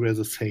nearly everywhere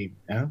the same,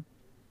 yeah?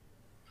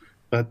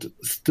 But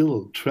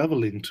still,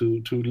 traveling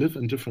to live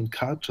in different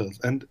cultures,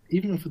 and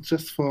even if it's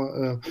just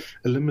for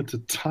a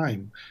limited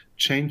time,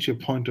 change your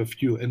point of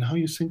view and how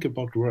you think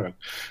about work.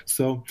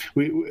 So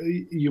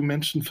you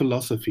mentioned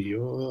philosophy.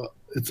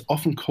 It's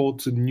often called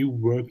the New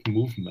Work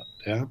movement,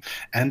 yeah?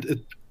 And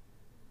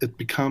it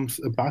becomes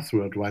a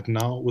buzzword right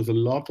now with a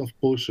lot of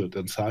bullshit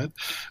inside.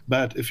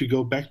 But if you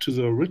go back to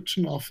the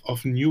origin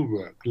of new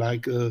work,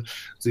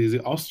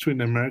 the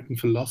Austrian-American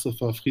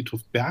philosopher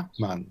Friedrich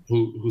Bergmann,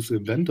 who's the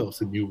inventor of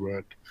the new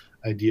work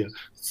idea,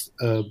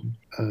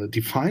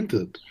 defined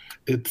it.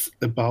 It's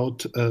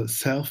about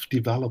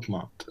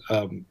self-development.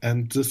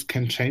 And this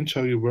can change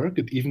how you work.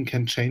 It even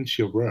can change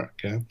your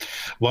work. Yeah?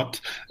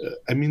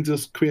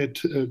 This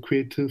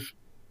creative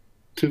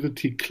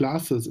activity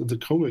classes in the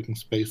co-working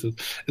spaces,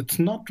 it's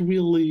not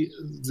really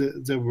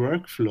the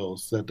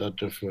workflows that are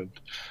different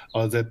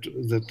or that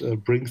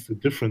brings the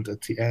difference at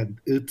the end.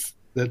 It's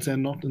that they're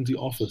not in the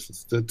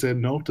offices, that they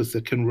notice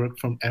they can work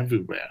from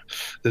everywhere,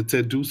 that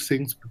they do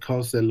things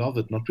because they love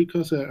it, not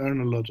because they earn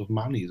a lot of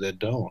money. They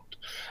don't.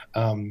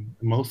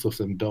 Most of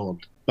them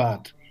don't.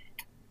 But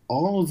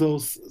all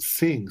those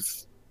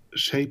things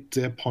shape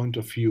their point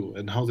of view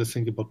and how they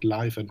think about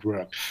life and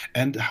work.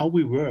 And how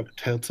we work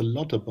tells a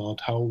lot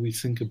about how we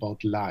think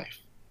about life,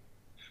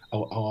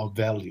 our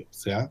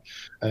values. Yeah,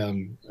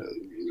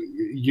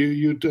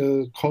 you'd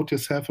call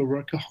yourself a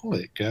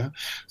workaholic. Yeah,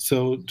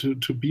 so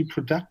to be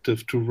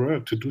productive, to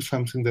work, to do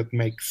something that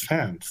makes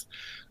sense,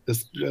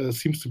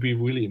 seems to be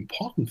really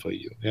important for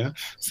you. Yeah,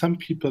 some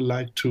people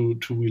like to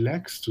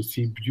relax, to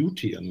see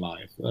beauty in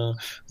life.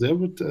 They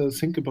would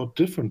think about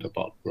different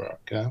about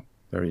work. Yeah,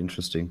 very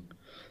interesting.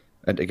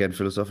 And again,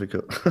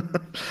 philosophical.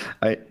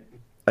 I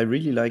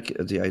really like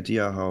the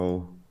idea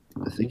how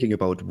thinking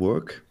about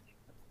work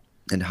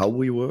and how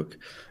we work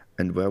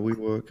and where we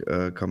work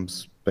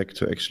comes back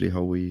to actually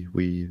how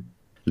we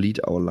lead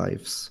our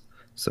lives.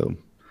 So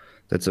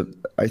that's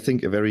I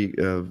think a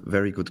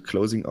very good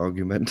closing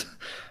argument,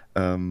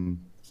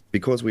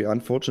 because we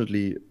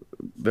unfortunately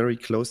very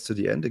close to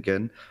the end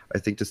again. I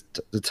think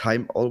the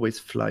time always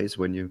flies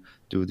when you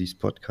do these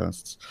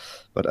podcasts,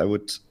 but I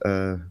would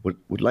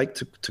like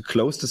to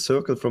close the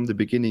circle from the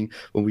beginning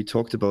when we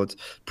talked about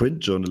print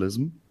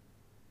journalism,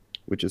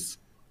 which is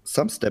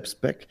some steps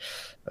back,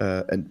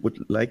 and would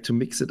like to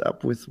mix it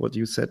up with what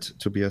you said,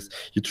 Tobias.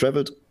 You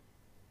traveled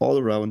all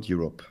around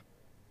Europe.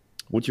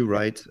 Would you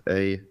write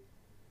a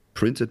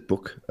printed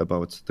book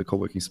about the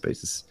co-working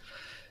spaces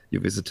you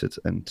visited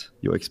and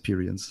your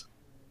experience?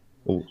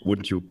 Or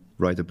wouldn't you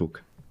write a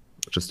book,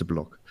 just a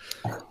blog?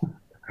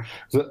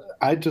 So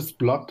I just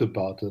blogged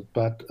about it,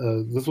 but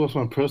this was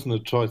my personal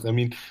choice. I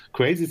mean,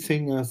 crazy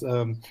thing is,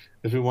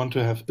 if we want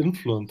to have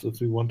influence,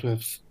 if we want to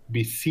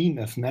be seen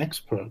as an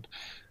expert,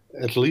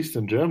 at least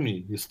in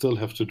Germany, you still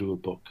have to do a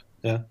book.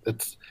 Yeah,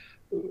 it's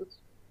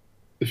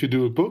if you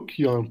do a book,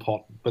 you're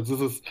important. But this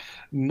is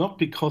not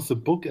because the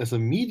book as a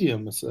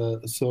medium is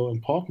so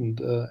important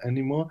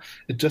anymore.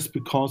 It's just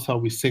because how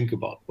we think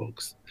about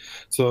books.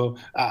 So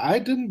I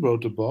didn't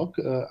write a book.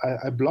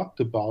 I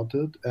blogged about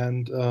it,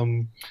 and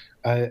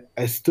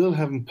I still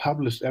haven't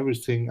published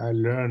everything I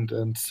learned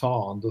and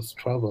saw on this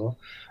travel.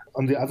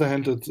 On the other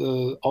hand, it's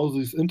all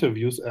these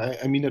interviews.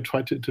 I mean, I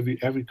tried to interview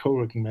every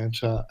co-working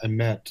manager I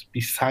met,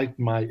 beside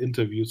my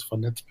interviews for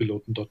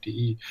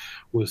Netzpiloten.de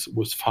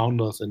with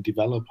founders and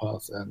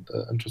developers and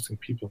interesting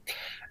people.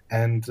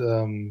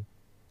 And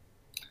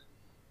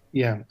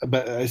yeah,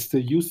 but I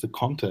still use the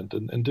content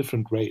in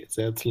different ways.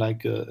 It's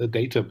like a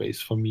database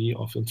for me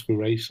of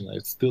inspiration. I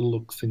still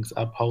look things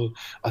up. How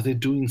are they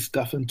doing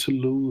stuff in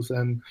Toulouse,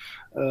 and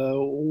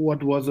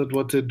what was it?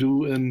 What they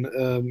do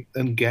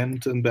in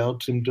Ghent in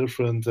Belgium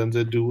different than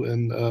they do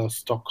in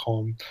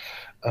Stockholm.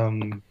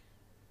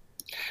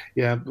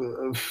 Yeah,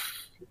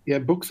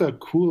 books are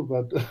cool,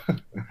 but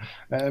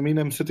I mean,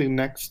 I'm sitting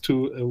next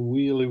to a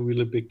really,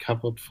 really big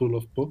cupboard full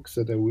of books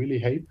that I really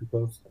hate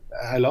because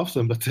I love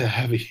them, but they're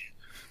heavy.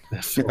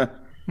 So.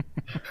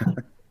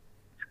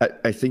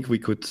 I think we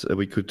could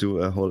do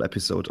a whole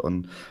episode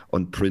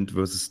on print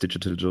versus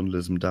digital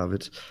journalism,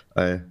 David.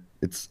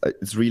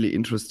 It's really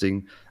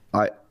interesting.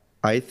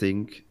 I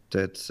think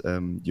that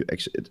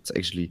it's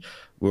actually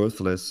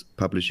worthless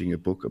publishing a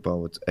book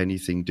about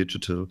anything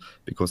digital,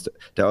 because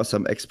there are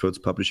some experts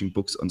publishing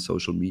books on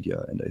social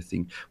media, and I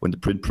think when the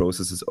print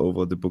process is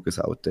over, the book is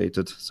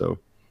outdated. So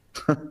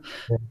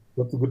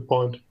that's a good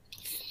point.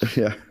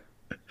 Yeah.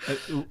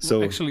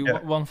 So actually,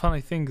 one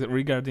funny thing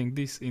regarding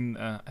this, in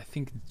I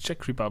think the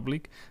Czech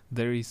Republic,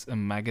 there is a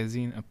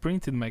magazine, a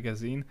printed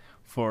magazine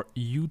for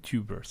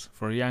YouTubers,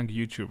 for young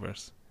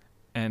YouTubers,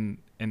 and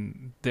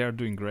they are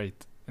doing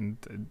great, and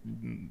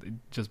it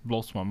just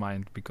blows my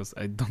mind because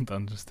I don't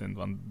understand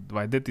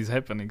why that is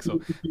happening.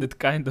 So that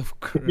kind of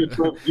you're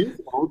 12 years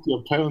old,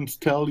 your parents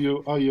tell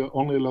you, oh, you're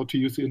only allowed to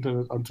use the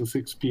internet until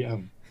 6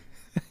 p.m.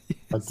 Yes.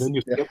 But then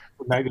you get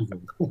the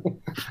magazine.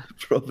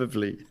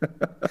 Probably.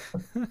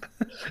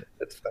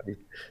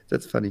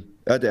 That's funny.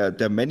 There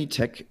are many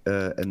tech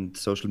and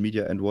social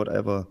media and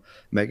whatever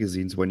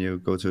magazines when you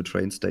go to a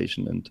train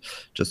station and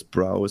just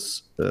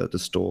browse the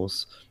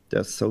stores. There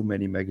are so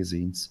many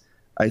magazines.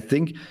 I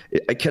think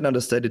I can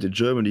understand it in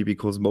Germany,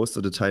 because most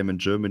of the time in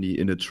Germany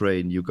in a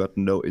train you got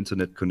no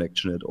internet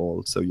connection at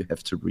all, so you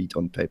have to read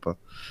on paper.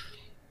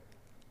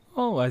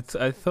 Oh, I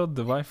thought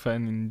the Wi-Fi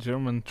in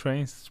German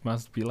trains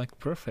must be like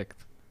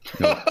perfect.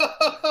 No.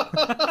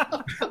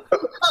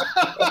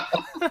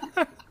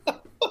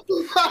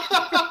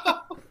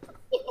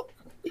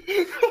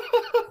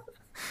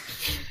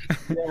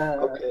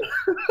 Yeah.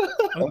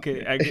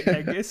 Okay. I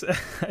guess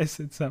I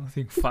said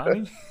something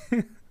funny.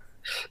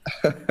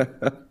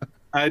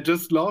 I'm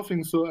just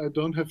laughing so I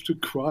don't have to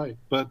cry.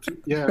 But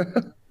yeah,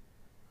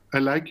 I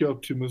like your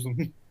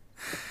optimism.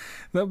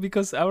 No,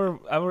 because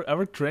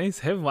our trains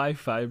have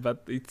Wi-Fi,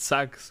 but it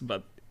sucks.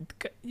 But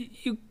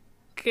you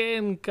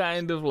can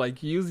kind of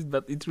like use it,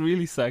 but it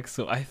really sucks.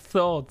 So I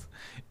thought,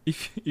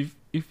 if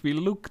we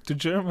look to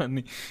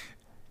Germany,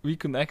 we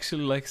can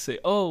actually like say,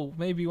 oh,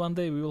 maybe one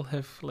day we will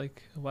have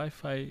like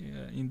Wi-Fi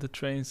in the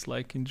trains,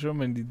 like in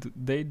Germany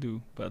they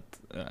do. But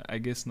I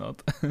guess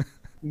not.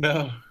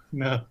 No.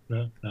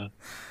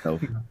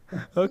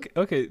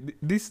 Okay.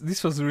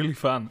 This was really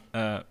fun.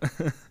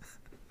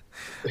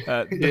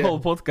 The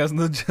whole podcast,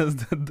 not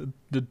just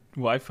the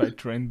Wi-Fi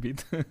train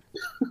bit.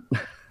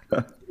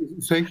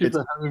 Thank you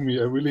for having me.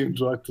 I really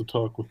enjoyed the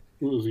talk with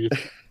you.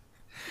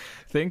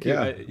 Thank you.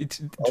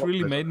 It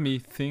really made me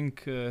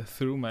think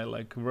through my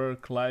like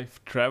work-life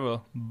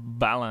travel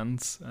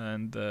balance,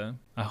 and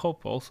I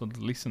hope also the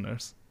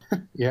listeners.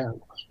 Yeah,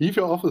 leave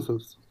your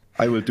offices.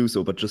 I will do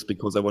so, but just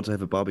because I want to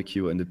have a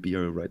barbecue and a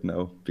beer right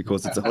now,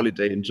 because it's a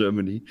holiday in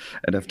Germany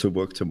and I have to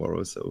work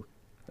tomorrow,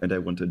 and I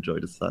want to enjoy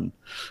the sun.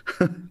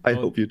 I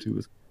hope you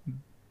too.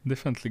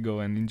 Definitely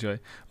go and enjoy.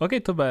 Okay,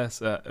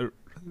 Tobias,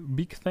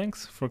 big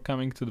thanks for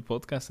coming to the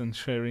podcast and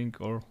sharing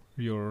all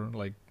your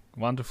like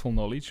wonderful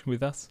knowledge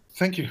with us.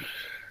 Thank you.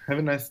 Have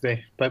a nice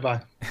day.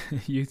 Bye-bye.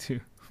 You too.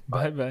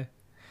 Bye.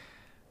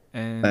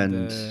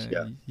 And,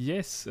 yeah.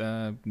 Yes,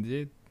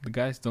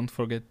 guys, don't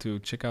forget to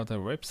check out our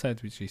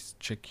website, which is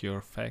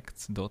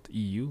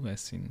checkyourfacts.eu,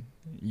 as in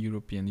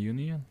European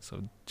Union.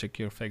 So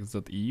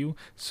checkyourfacts.eu.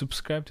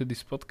 Subscribe to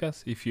this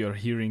podcast if you are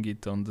hearing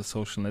it on the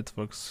social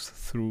networks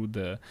through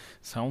the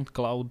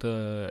SoundCloud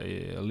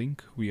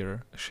link we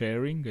are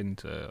sharing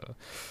and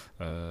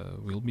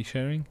will be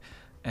sharing.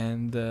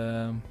 And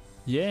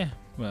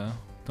well,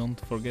 don't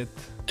forget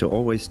to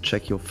always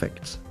check your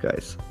facts,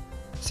 guys.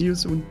 See you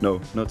soon?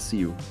 No, not see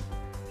you.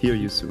 Hear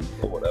you soon,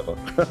 or whatever.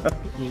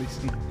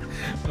 listen.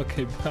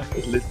 Okay,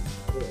 bye.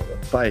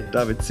 Bye,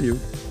 David. See you.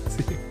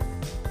 See you.